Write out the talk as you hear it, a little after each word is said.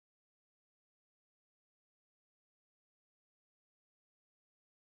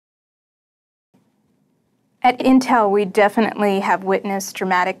At Intel, we definitely have witnessed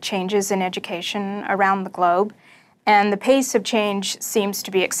dramatic changes in education around the globe, and the pace of change seems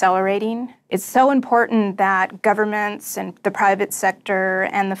to be accelerating. It's so important that governments and the private sector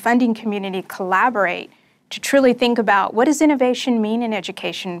and the funding community collaborate to truly think about what does innovation mean in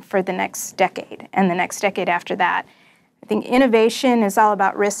education for the next decade and the next decade after that. I think innovation is all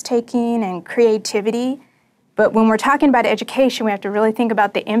about risk-taking and creativity, but when we're talking about education, we have to really think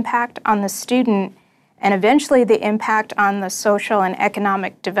about the impact on the student and eventually the impact on the social and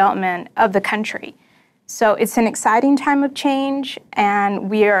economic development of the country. So it's an exciting time of change, and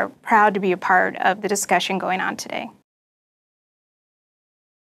we are proud to be a part of the discussion going on today.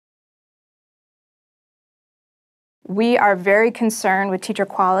 We are very concerned with teacher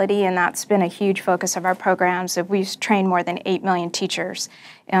quality, and that's been a huge focus of our programs. We've trained more than 8 million teachers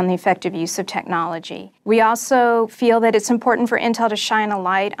on the effective use of technology. We also feel that it's important for Intel to shine a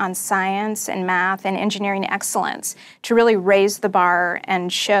light on science and math and engineering excellence to really raise the bar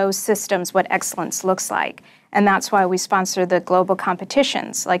and show systems what excellence looks like. And that's why we sponsor the global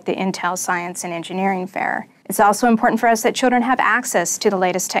competitions like the Intel Science and Engineering Fair. It's also important for us that children have access to the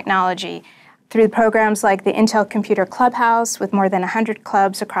latest technology through programs like the Intel Computer Clubhouse with more than 100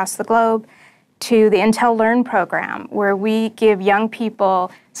 clubs across the globe, to the Intel Learn program, where we give young people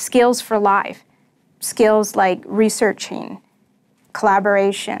skills for life, skills like researching,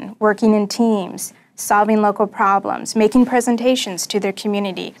 collaboration, working in teams, solving local problems, making presentations to their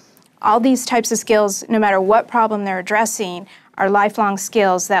community. All these types of skills, no matter what problem they're addressing, are lifelong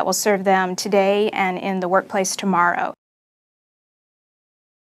skills that will serve them today and in the workplace tomorrow.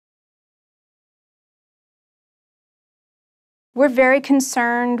 We're very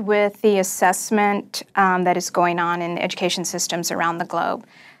concerned with the assessment that is going on in education systems around the globe.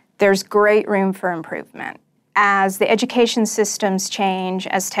 There's great room for improvement. As the education systems change,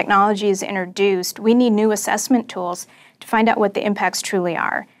 as technology is introduced, we need new assessment tools to find out what the impacts truly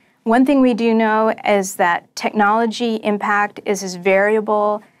are. One thing we do know is that technology impact is as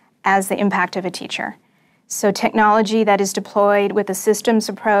variable as the impact of a teacher. So technology that is deployed with a systems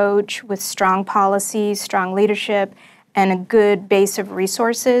approach, with strong policies, strong leadership, and a good base of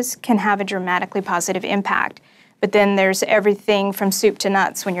resources can have a dramatically positive impact. But then there's everything from soup to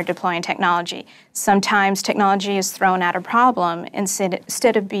nuts when you're deploying technology. Sometimes technology is thrown at a problem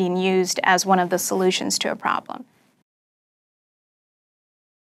instead of being used as one of the solutions to a problem.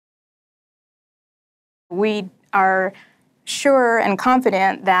 We are sure and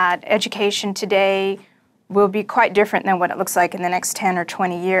confident that education today will be quite different than what it looks like in the next 10 or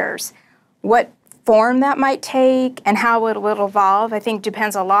 20 years. What form that might take and how it will evolve, I think,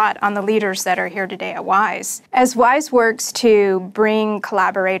 depends a lot on the leaders that are here today at WISE. As WISE works to bring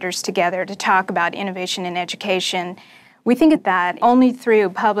collaborators together to talk about innovation in education, we think that only through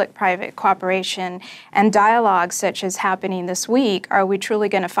public-private cooperation and dialogue such as happening this week are we truly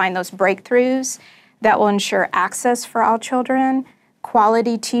going to find those breakthroughs that will ensure access for all children,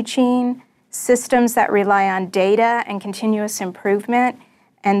 quality teaching, systems that rely on data and continuous improvement,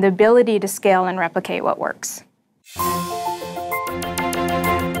 and the ability to scale and replicate what works.